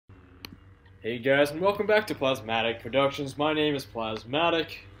Hey guys, and welcome back to Plasmatic Productions. My name is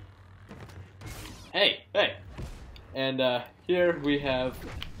Plasmatic. Hey! And here we have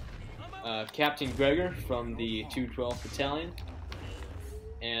Captain Gregor from the 212th Battalion.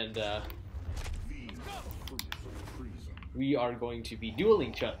 And we are going to be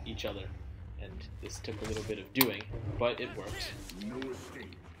dueling each other. And this took a little bit of doing, but it worked.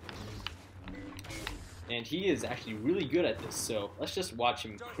 And he is actually really good at this, so let's just watch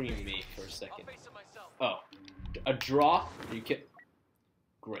him cream me for a second. Oh, a draw? Are you kidding?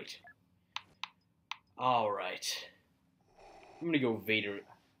 Great. Alright. I'm gonna go Vader.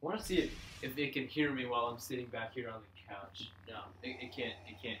 I want to see if it can hear me while I'm sitting back here on the couch. No, it can't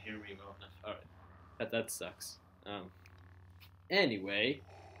hear me well enough. Alright. That sucks. Anyway.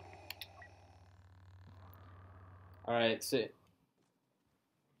 Alright, so...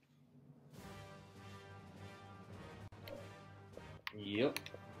 Yep.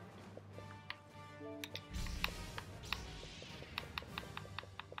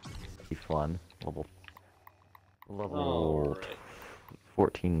 Be fun. Level Right.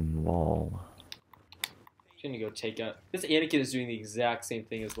 14 wall. Just gonna go take out. This Anakin is doing the exact same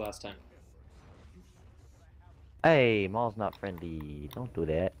thing as last time. Hey, Maul's not friendly. Don't do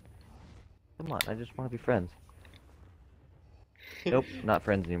that. Come on, I just want to be friends. Nope, not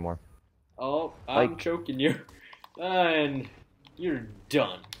friends anymore. Oh, I'm Like... choking you. And you're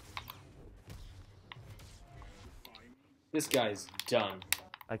done. This guy's done.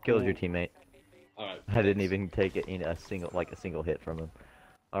 I killed your teammate. Alright. I didn't even take it in a single hit from him.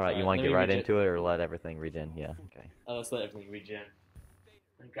 Alright, you want to let get me right regen. into it or let everything regen? Yeah, okay. Let's let everything regen.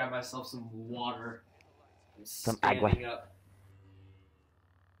 And grab myself some water. I'm Some standing agua. up.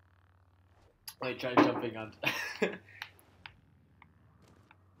 Wait, try jumping on.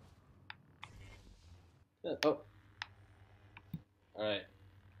 Oh. Alright.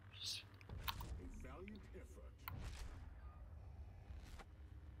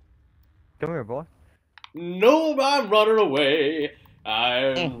 Come here, boy. No, I'm running away.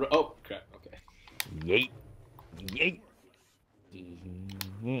 Oh, crap. Okay. Yeet. Yeet.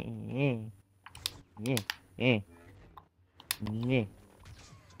 Yeah.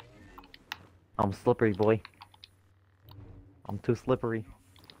 I'm slippery, boy. I'm too slippery.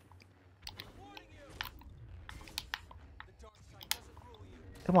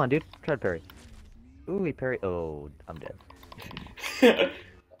 Come on, dude. Try to parry. Ooh, he parry. Oh, I'm dead.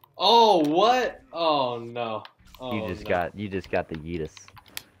 Oh, what? Oh, no. Oh, You just got the yeetus.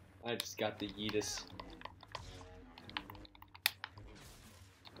 I just got the yeetus.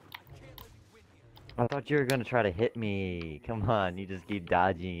 I thought you were gonna try to hit me. Come on, you just keep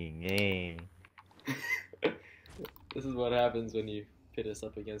dodging. Hey. This is what happens when you pit us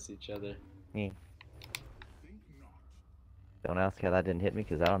up against each other. Don't ask how that didn't hit me,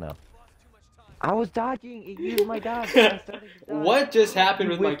 because I don't know. I was dodging! It used my dodge! I started to dodge. What just happened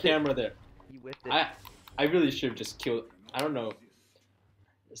You with my whiffed it. camera there? You whipped it. I really should have just killed... I don't know.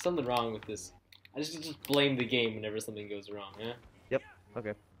 There's something wrong with this. I just blame the game whenever something goes wrong, yeah? Yep,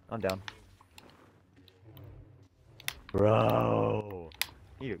 okay. I'm down. Bro!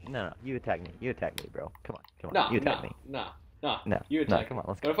 No, you attack me. You attack me, bro. Come on. No, You attack me. No. No, You attack come me. on,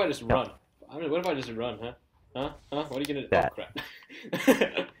 let's What go. if I just run? I mean, what if I just run, huh? Huh? What are you gonna do? That. Oh,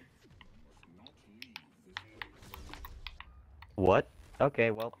 crap. What? Okay,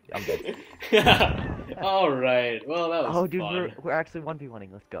 well, I'm dead. Alright, well that was Oh, dude, fun. we're actually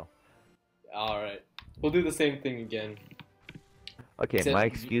 1v1ing. Let's go. Alright. We'll do the same thing again. Okay, Except my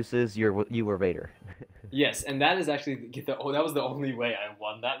excuse is you were Vader. Yes, and that is actually that was the only way I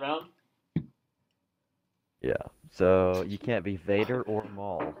won that round. Yeah, so you can't be Vader or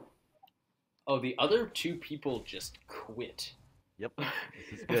Maul. Oh, the other two people just quit. Yep. This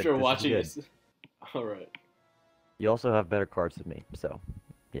is good. After This is watching good. this. Alright. You also have better cards than me, so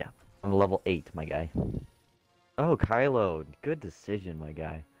yeah. I'm level 8, my guy. Oh, Kylo. Good decision, my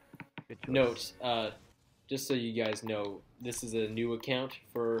guy. Good choice. Note, just so you guys know, this is a new account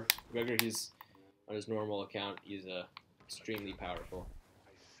for Gregor. He's on his normal account. He's extremely powerful.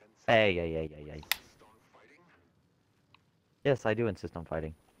 Hey. Yes, I do insist on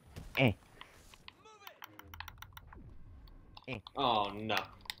fighting. Oh no!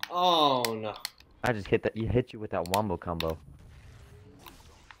 Oh no! I just hit you with that wombo combo.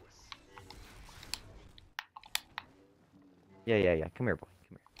 Yeah. Come here, boy.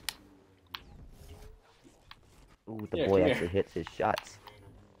 Come here. Ooh, the boy actually hits his shots.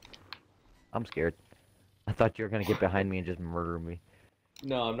 I'm scared. I thought you were gonna get behind me and just murder me.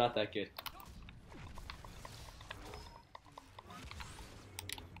 No, I'm not that good.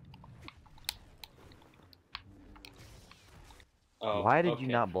 Oh, Why did okay. you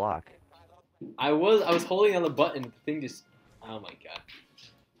not block? I was holding on the button. The thing just. Oh my god.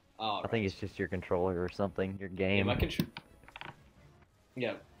 All I think it's just your controller or something. Your game. Yeah,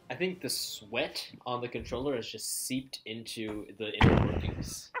 Yeah, I think the sweat on the controller has just seeped into the inner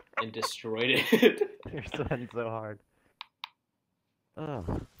workings and destroyed it. You're sweating so hard. Oh,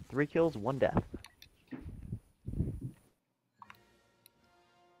 3 kills, 1 death.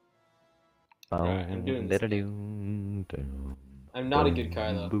 Alright, I'm doing this. I'm not a good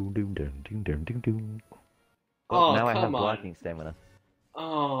Kylo. Well, now I have come on. blocking stamina.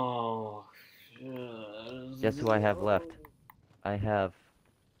 Oh. Guess who I have left? I have...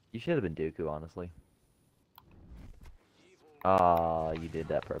 You should have been Dooku, honestly. Ah, you did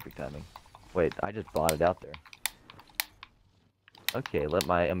that perfect timing. Wait, I just bought it out there. Okay, let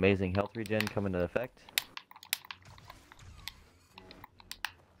my amazing health regen come into effect.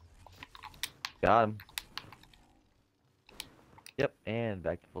 Got him. Yep, and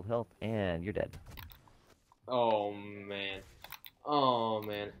back to full health, and you're dead. Oh man. Oh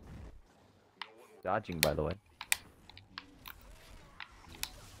man. Dodging, by the way.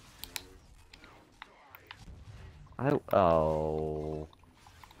 Oh.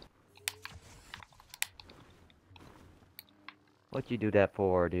 What'd you do that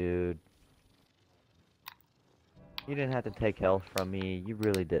for, dude? You didn't have to take health from me. You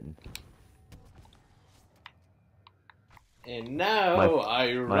really didn't. And now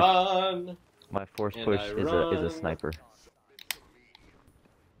I run. My force push is a sniper.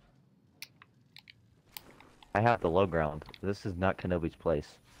 I have the low ground. This is not Kenobi's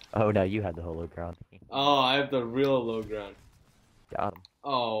place. Oh, no, you have the whole low ground. Oh, I have the real low ground. Got him.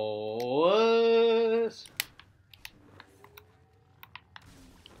 Oh, what?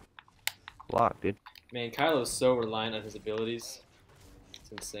 Block, dude. Man, Kylo's so reliant on his abilities. It's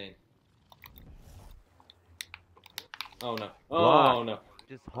insane. Oh no. Oh Block. no.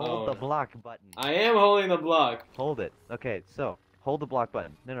 Just hold the block button. I am holding the block. Hold it. Okay, so hold the block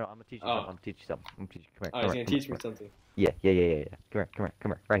button. No, I'm gonna teach you something. I'm gonna teach you something. I'm gonna teach you. Come here. Oh, he's gonna teach me something. Yeah. Come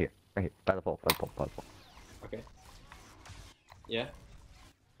here. Right here. By the pole. Okay. Yeah.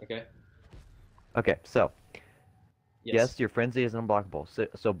 Okay. Okay, so. Yes. Yes, your frenzy is unblockable.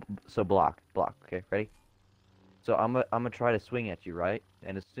 So block. Okay, ready? So I'm gonna try to swing at you, right?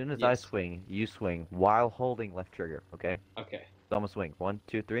 And as soon as I swing, you swing while holding left trigger. Okay. Okay. So I'm gonna swing. 1,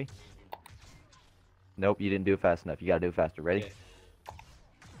 2, 3. Nope, you didn't do it fast enough. You gotta do it faster. Ready? Okay.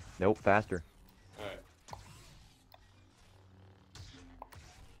 Nope, faster. Alright.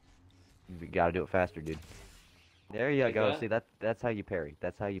 You gotta do it faster, dude. There you Like go. that? See, that's how you parry.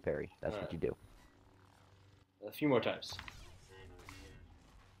 That's how you parry. That's what you do. A few more times.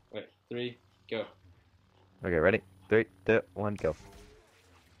 Wait, 3, go. Okay, ready? 3, 2, 1, go.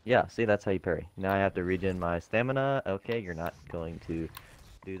 Yeah, see, that's how you parry. Now I have to regen my stamina. Okay, you're not going to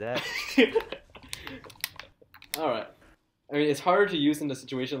do that. Alright. I mean, it's harder to use in a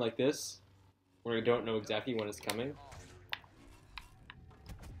situation like this, where you don't know exactly when it's coming.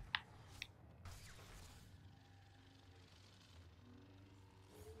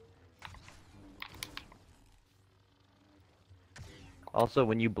 Also,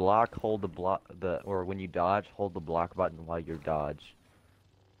 when you block, hold or when you dodge, hold the block button while you dodge.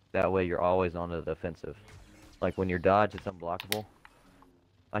 That way you're always on the defensive. Like when you dodge, it's unblockable.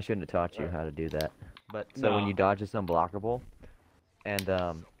 I shouldn't have taught you how to do that. But so when you dodge, it's unblockable, and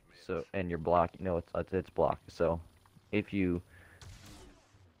and you're blocked. You know, it's blocked. So if you,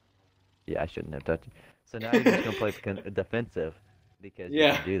 yeah, I shouldn't have touched you. So now you're just gonna play defensive because you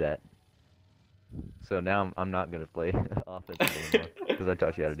can do that. So now I'm not gonna play offensive anymore because I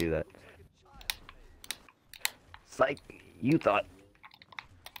taught you how to do that. Psych! You thought.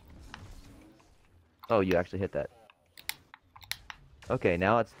 Oh, you actually hit that. Okay,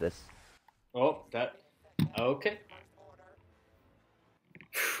 now it's this. Oh, that. Okay.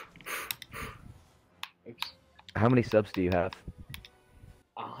 Oops. How many subs do you have?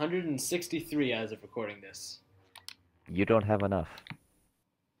 163 as of recording this. You don't have enough.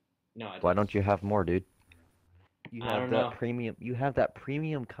 No, I don't. Why don't you have more, dude? You I have don't that know. premium. You have that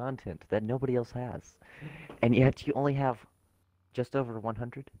premium content that nobody else has, and yet you only have just over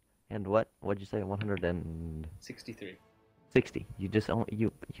 100. And what? What'd you say? 163. 63. You just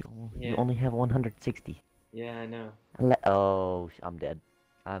you only have 160. Yeah, I know. Oh, I'm dead.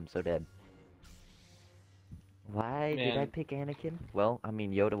 I'm so dead. Why did I pick Anakin? Well, I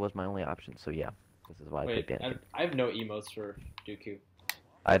mean Yoda was my only option, so yeah, this is why I picked Anakin. I have no emotes for Dooku.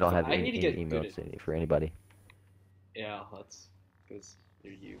 I don't have I any need to get emotes for anybody. Yeah, that's because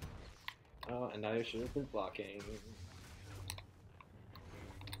you're you. Oh, and now you should have been blocking.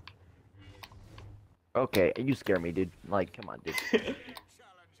 Okay, you scare me, dude. Like, come on, dude.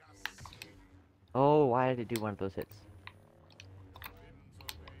 Oh, why did it do one of those hits?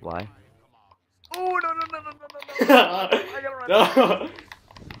 Why? Oh, no, no, no, no, no, no, no. I gotta run. No.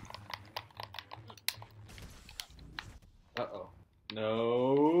 Uh-oh.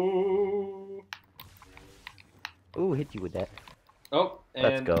 No. Ooh, hit you with that. Oh,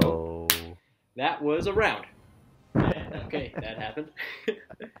 Let's and go. that was a round. And, okay, that happened.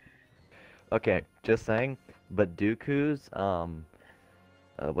 Okay, just saying, but Dooku's,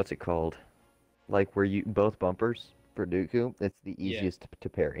 what's it called? Like where you both bumpers for Dooku, it's the Yeah. easiest to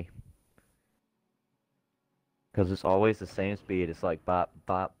parry. Because it's always the same speed. It's like bop,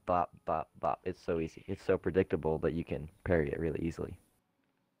 bop, bop, bop, bop. It's so easy. It's so predictable that you can parry it really easily.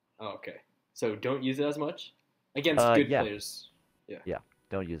 Oh, okay. So don't use it as much against good Yeah. players. Yeah,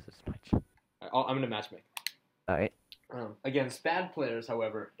 don't use this much. I'm gonna matchmake. Alright. Against bad players,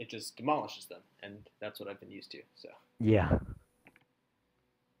 however, it just demolishes them, and that's what I've been used to. So. Yeah.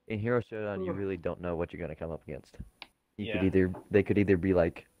 In Hero Showdown, you really don't know what you're gonna come up against. They could either be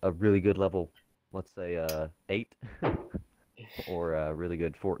like a really good level, let's say 8, or a really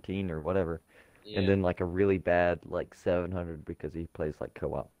good 14 or whatever, Yeah. and then like a really bad like 700 because he plays like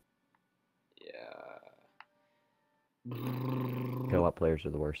co-op. Yeah. Co-op players are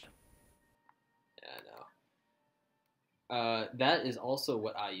the worst. Yeah, I know. That is also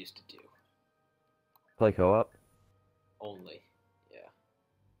what I used to do. Play co-op? Only. Yeah.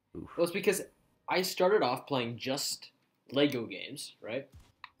 Oof. Well, it's because I started off playing just Lego games, right?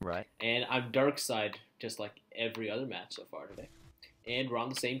 Right. And I'm dark side just like every other match so far today. And we're on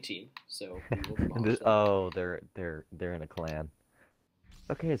the same team, so we will demolish them. Oh, they're in a clan.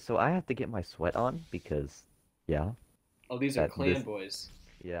 Okay, so I have to get my sweat on because, yeah. Oh, these are clan boys.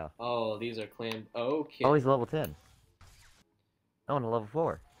 Yeah. Oh, these are clan. Okay. Oh, he's level 10. Oh, and a level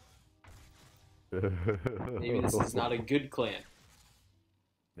 4. Maybe this is not a good clan.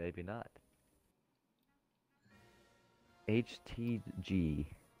 Maybe not. HTG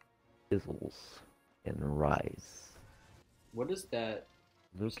Fizzles and Rise. What is that?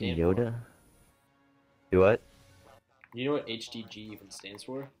 Luke and Yoda? Do what? You know what HDG even stands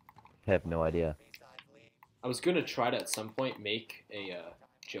for? I have no idea. I was gonna try to at some point make a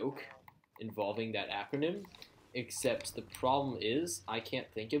joke involving that acronym, except the problem is I can't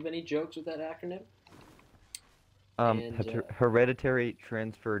think of any jokes with that acronym. Hereditary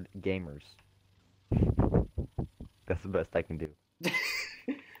transferred gamers. That's the best I can do.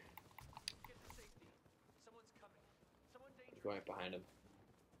 Going up behind him.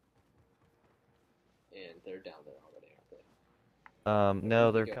 And they're down there already, aren't they?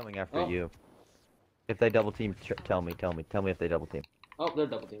 No, they're coming after you. If they double team, tell me if they double team. Oh, they're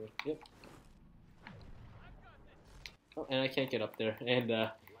double teaming. Yep. Oh, and I can't get up there. And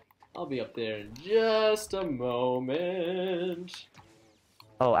I'll be up there in just a moment.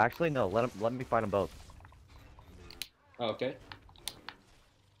 Oh, actually, no. Let me fight them both. Oh, okay.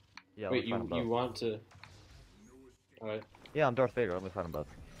 Yeah. Wait, you want to? All right. Yeah, I'm Darth Vader. Let me fight them both.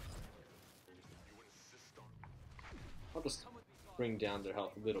 I'll just bring down their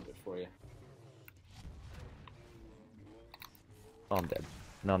health a little bit for you. Oh, I'm dead.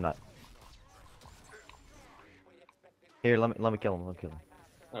 No, I'm not. Here, let me kill him. Let me kill him.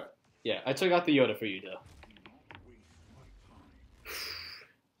 All right. Yeah, I took out the Yoda for you, though.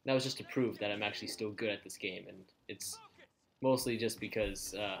 That was just to prove that I'm actually still good at this game, and it's mostly just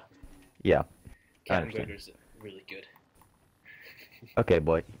because yeah, Captain Gregor's really good. Okay,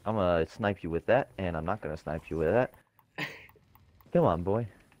 boy, I'm gonna snipe you with that, and I'm not gonna snipe you with that. Come on, boy.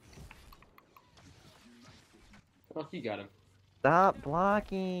 Oh, you got him. Stop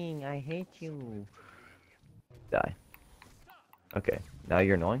blocking! I hate you. Die. Okay, now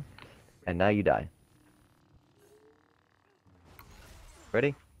you're annoying, and now you die.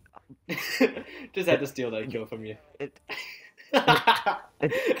 Ready? Just had to steal that kill from you.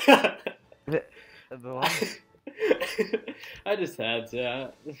 I just had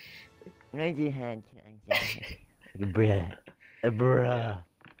to. Bruh.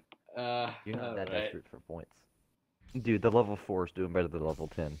 You're not that right. desperate for points. Dude, the level 4 is doing better than level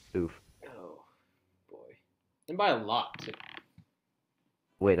 10. Oof. Oh, boy. And by a lot, too.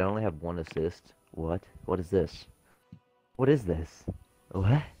 Wait, I only have 1 assist. What? What is this? What is this?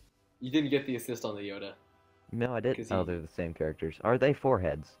 What? You didn't get the assist on the Yoda. No, I didn't. Oh, they're the same characters. Are they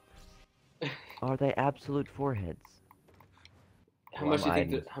foreheads? Are they absolute foreheads? How much do you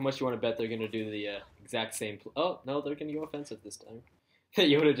think? How much you want to bet they're gonna do the exact same? Oh no, they're gonna go offensive this time.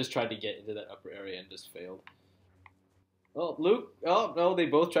 Yoda just tried to get into that upper area and just failed. Oh, Luke. Oh no, they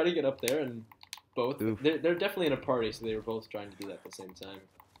both tried to get up there and both. They're definitely in a party, so they were both trying to do that at the same time.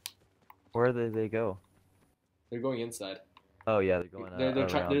 Where did they go? They're going inside. Oh yeah, they're going They're around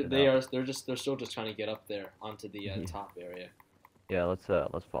trying. and up. They're still just trying to get up there onto the top area. Yeah, let's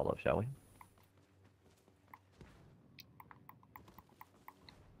follow, shall we?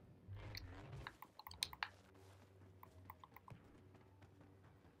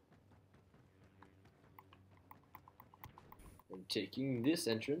 I'm taking this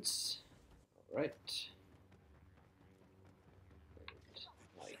entrance. All right.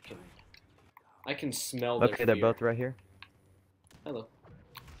 I can smell their Okay, they're fear. both right here. Hello.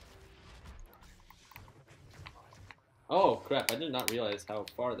 Oh crap! I did not realize how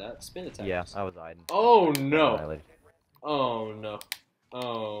far that spin attack Yeah, was. I was hiding. Oh no! Oh no!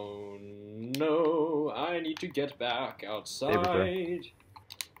 Oh no! I need to get back outside.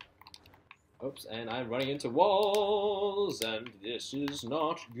 Oops! And I'm running into walls, and this is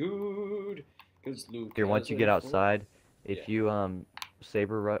not good. Cause Luke. Here, once you get outside, if Yeah. you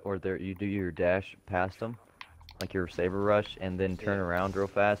saber rush or there you do your dash past them, like your saber rush, and then turn around real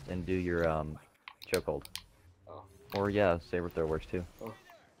fast and do your chokehold. Oh. Or yeah, saber throw works too. Oh.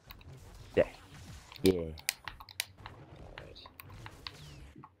 Yeah. Yeah. Alright.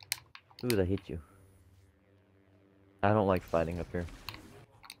 Ooh, that hit you. I don't like fighting up here.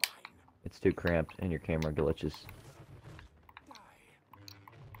 It's too cramped and your camera glitches.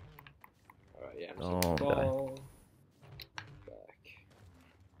 Alright, yeah, I'm Don't just gonna die. fall back.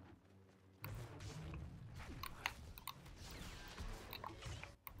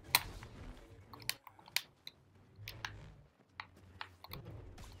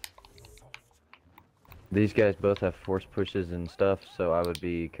 These guys both have force pushes and stuff, so I would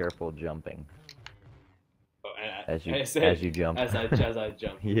be careful jumping. Oh, As you jump. As I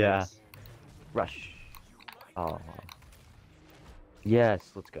jump. Yeah. Yes. Rush. Oh.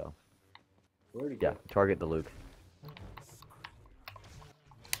 Yes, let's go. Where'd he Yeah, go? target the Luke.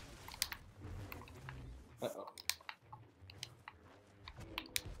 Uh-oh.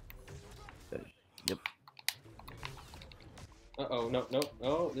 Yep. Uh-oh,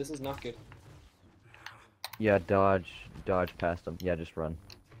 no, this is not good. Yeah, dodge past them. Yeah, just run.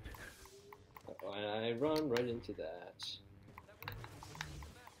 Uh-oh, and I run right into that.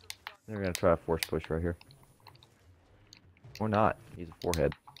 They're gonna try a force push right here. Or not. He's a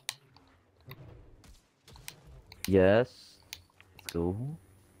forehead. Yes. Let's go.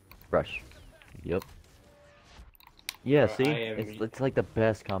 Rush. Yep. Yeah, see? It's like the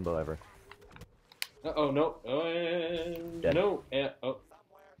best combo ever. Uh-oh, no. Dead. No. Oh.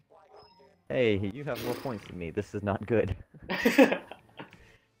 Hey, you have more points than me. This is not good.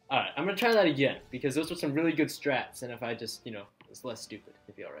 Alright, I'm gonna try that again, because those were some really good strats, and if I just, it's less stupid,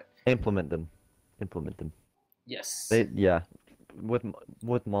 it'd be alright. Implement them. Implement them. Yes. Yeah. With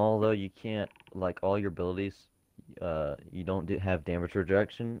Maul though, you can't, like, all your abilities, you don't have damage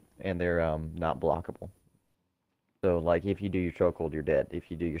reduction, and they're not blockable. So like if you do your chokehold, you're dead. If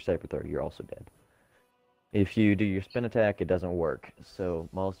you do your saber throw, you're also dead. If you do your spin attack, it doesn't work. So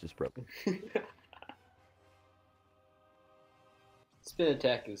Maul's just broken. Spin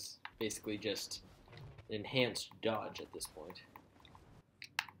attack is basically just enhanced dodge at this point.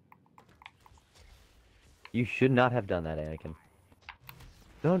 You should not have done that, Anakin.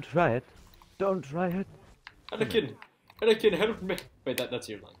 Don't try it. Don't try it. Anakin, help me! Wait, that's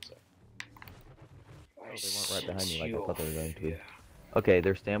your line, sorry. Oh, they weren't right behind me like I thought they were going to be. Okay,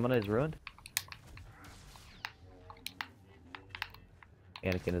 their stamina is ruined.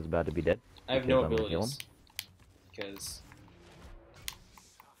 Anakin is about to be dead. I have no abilities. Because...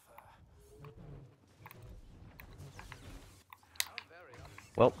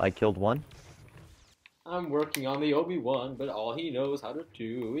 Well, I killed one. I'm working on the Obi-Wan, but all he knows how to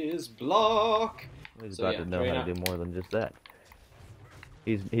do is block. He's about to know how to do more than just that.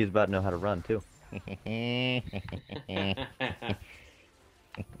 He's about to know how to run too.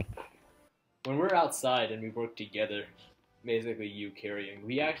 When we're outside and we work together, basically you carrying,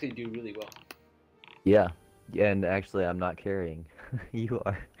 we actually do really well. Yeah, and actually I'm not carrying. You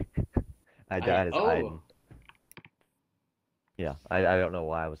are. I died as Aiden. Yeah, I don't know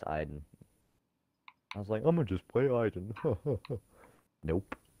why I was Aiden. I was like, I'm gonna just play Aiden.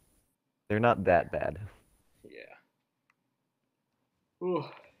 Nope. They're not that bad. Yeah. Ooh.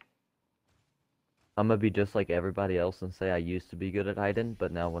 I'm gonna be just like everybody else and say I used to be good at Aiden,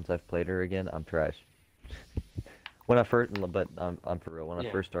 but now once I've played her again, I'm trash. When I first, but I'm for real. When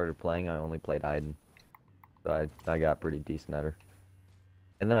I first started playing, I only played Aiden. So I got pretty decent at her.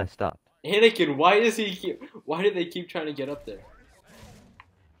 And then I stopped. Anakin, why do they keep trying to get up there?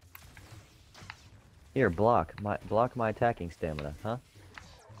 Here, block my attacking stamina, huh?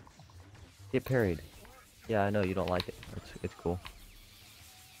 Get parried. Yeah, I know you don't like it. It's cool.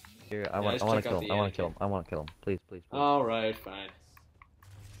 Here, I want to kill him. I want to kill him. I want to kill him. Please, please, please. All right, fine.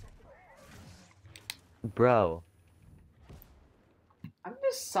 Bro. I'm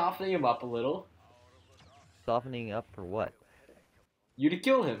just softening him up a little. Softening up for what? You to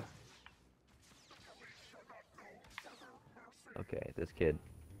kill him. Okay, this kid.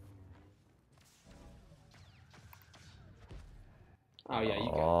 Oh yeah,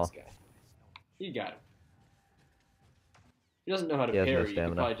 you got this guy. You got him. He doesn't know how to parry. No you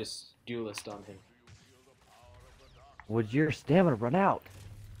can probably just duelist on him. Would your stamina run out?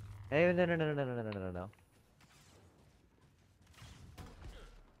 Hey, no.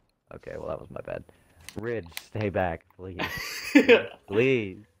 Okay, well that was my bad. Ridge, stay back, please.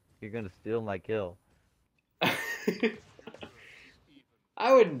 Please. You're gonna steal my kill.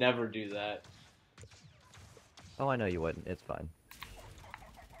 I would never do that. Oh, I know you wouldn't. It's fine.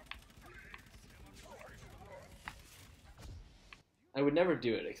 I would never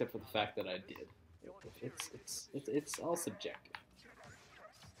do it, except for the fact that I did. It's all subjective.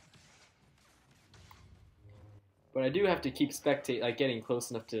 But I do have to keep getting close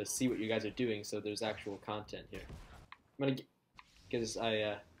enough to see what you guys are doing, so there's actual content here. I'm gonna, because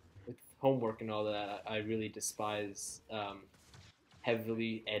with homework and all that, I really despise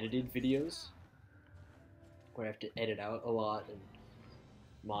heavily edited videos, where I have to edit out a lot and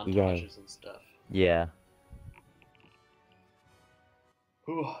montages and stuff. Yeah.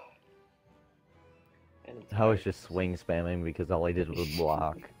 I was just swing spamming because all I did was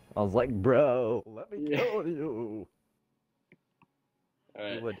block. I was like, bro, let me kill you. All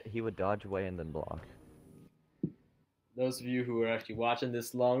right. He would dodge away and then block. Those of you who are actually watching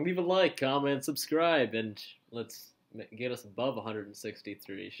this long, leave a like, comment, subscribe, and let's get us above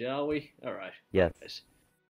 163, shall we? All right. Yes.